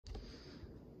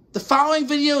The following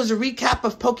video is a recap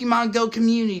of Pokemon Go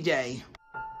Community Day.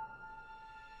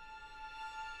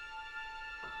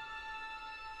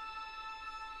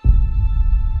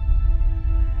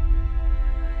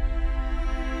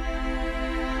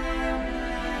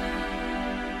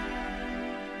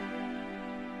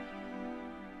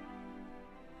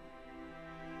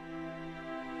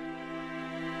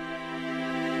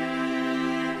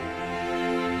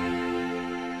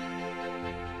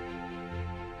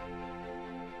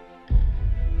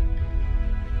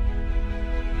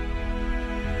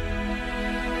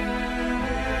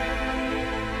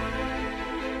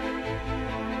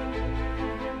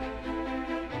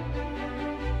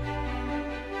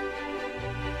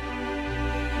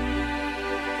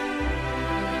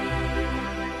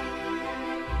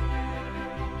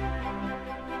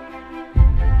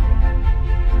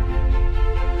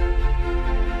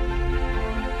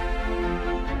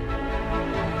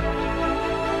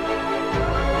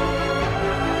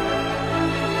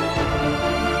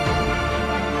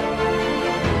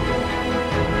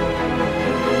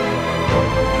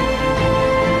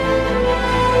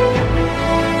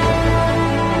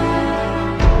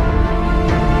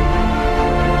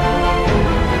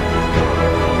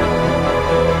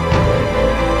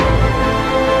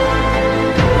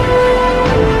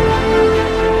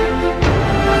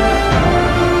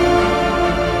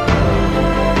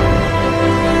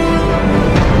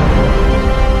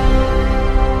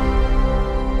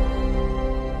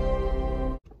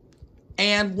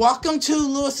 And welcome to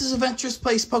Lewis's Adventures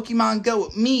Plays Pokemon Go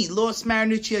with me, Lewis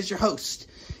Marinucci, as your host.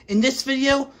 In this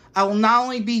video, I will not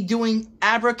only be doing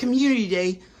Abra Community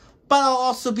Day, but I'll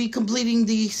also be completing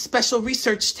the special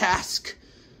research task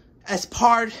as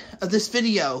part of this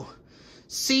video.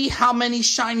 See how many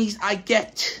shinies I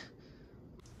get.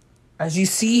 As you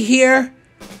see here,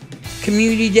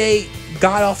 Community Day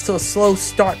got off to a slow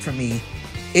start for me.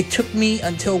 It took me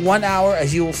until 1 hour,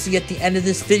 as you will see at the end of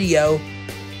this video,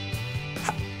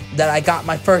 that I got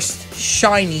my first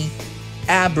shiny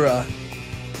Abra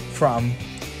from.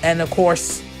 And of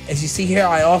course, as you see here,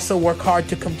 I also work hard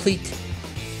to complete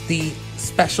the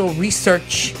special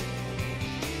research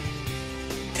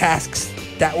tasks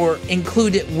that were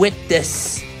included with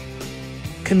this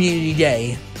Community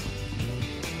Day.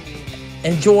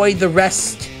 Enjoy the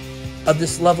rest of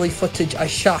this lovely footage I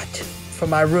shot from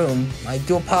my room. I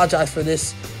do apologize for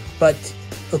this, but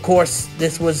of course,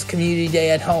 this was Community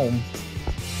Day at home.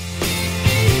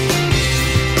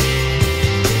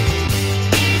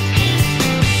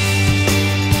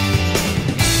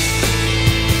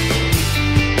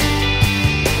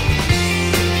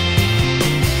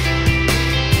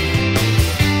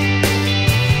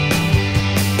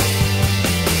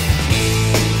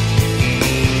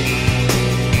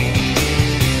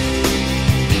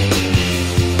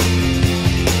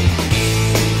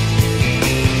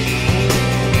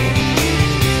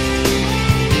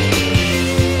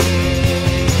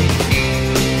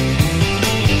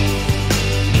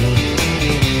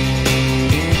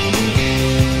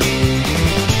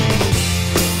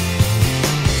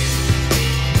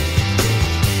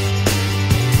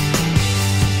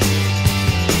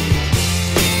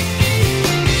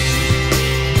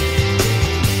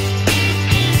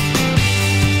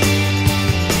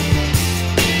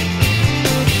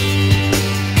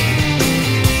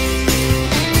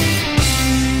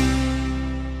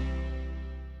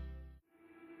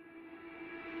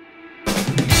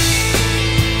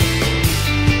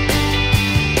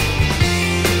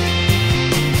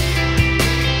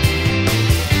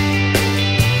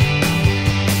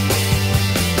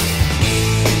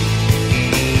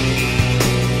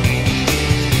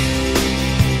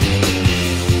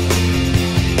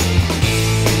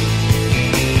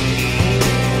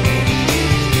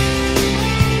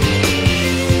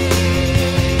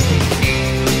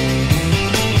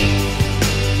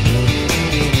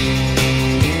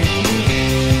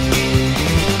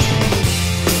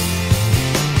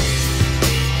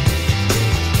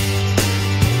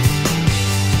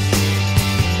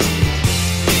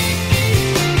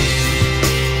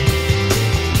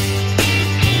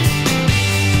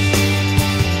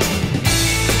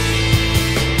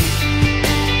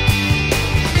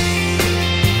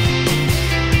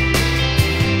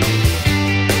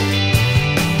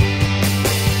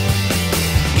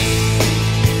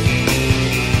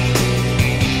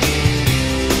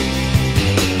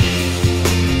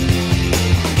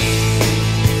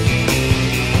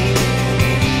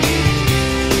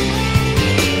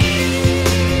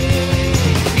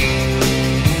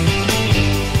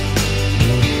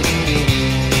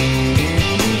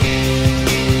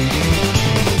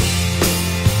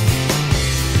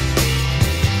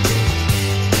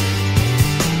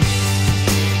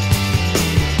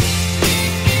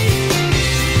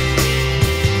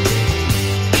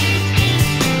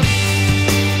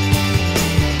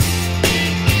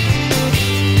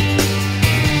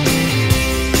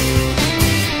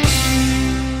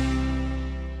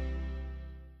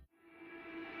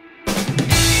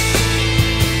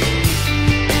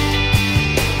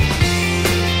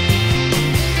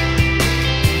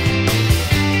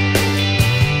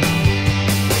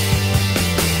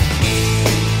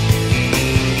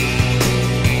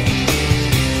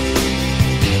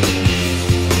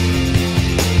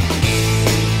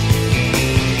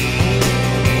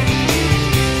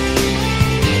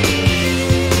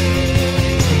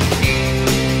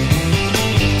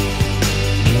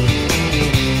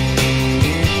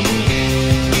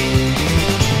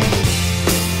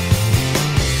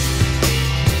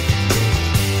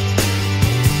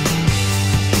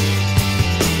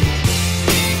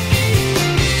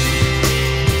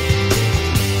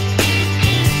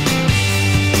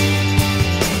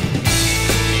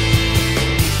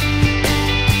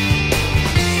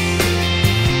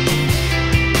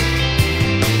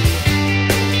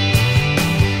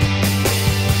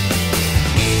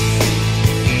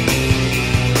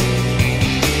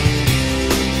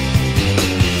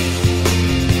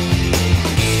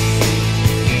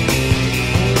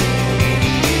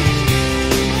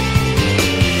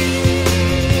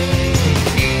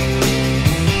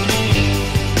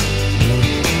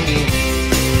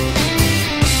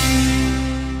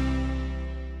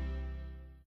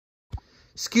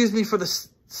 Excuse me for the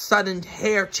sudden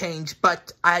hair change,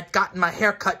 but I had gotten my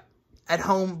hair cut at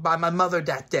home by my mother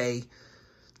that day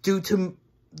due to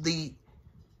the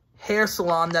hair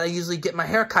salon that I usually get my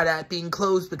hair cut at being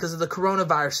closed because of the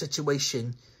coronavirus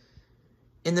situation.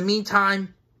 In the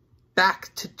meantime, back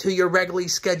to your regularly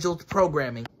scheduled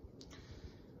programming.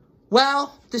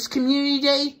 Well, this community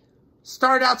day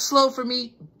started out slow for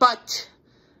me, but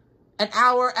an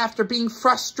hour after being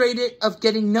frustrated of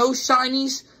getting no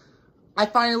shinies, I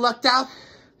finally lucked out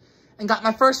and got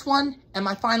my first one, and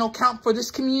my final count for this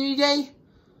community day,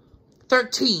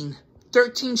 13.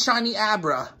 13 shiny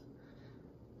Abra,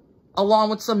 along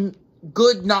with some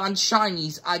good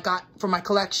non-shinies I got for my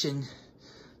collection.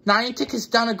 Niantic has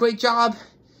done a great job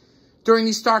during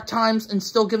these dark times and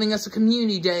still giving us a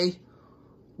community day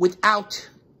without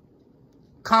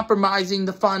compromising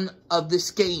the fun of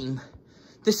this game.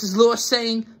 This is Lewis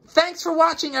saying, thanks for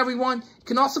watching, everyone. You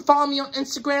can also follow me on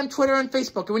Instagram, Twitter, and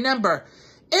Facebook. And remember,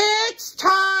 it's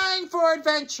time for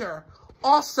adventure.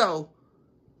 Also,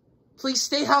 please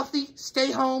stay healthy,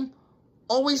 stay home,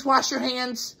 always wash your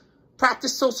hands,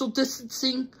 practice social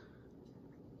distancing,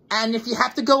 and if you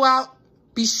have to go out,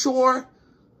 be sure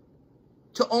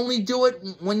to only do it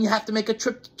when you have to make a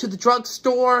trip to the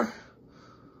drugstore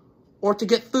or to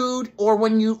get food, or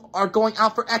when you are going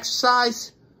out for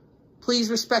exercise.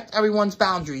 Please respect everyone's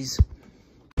boundaries.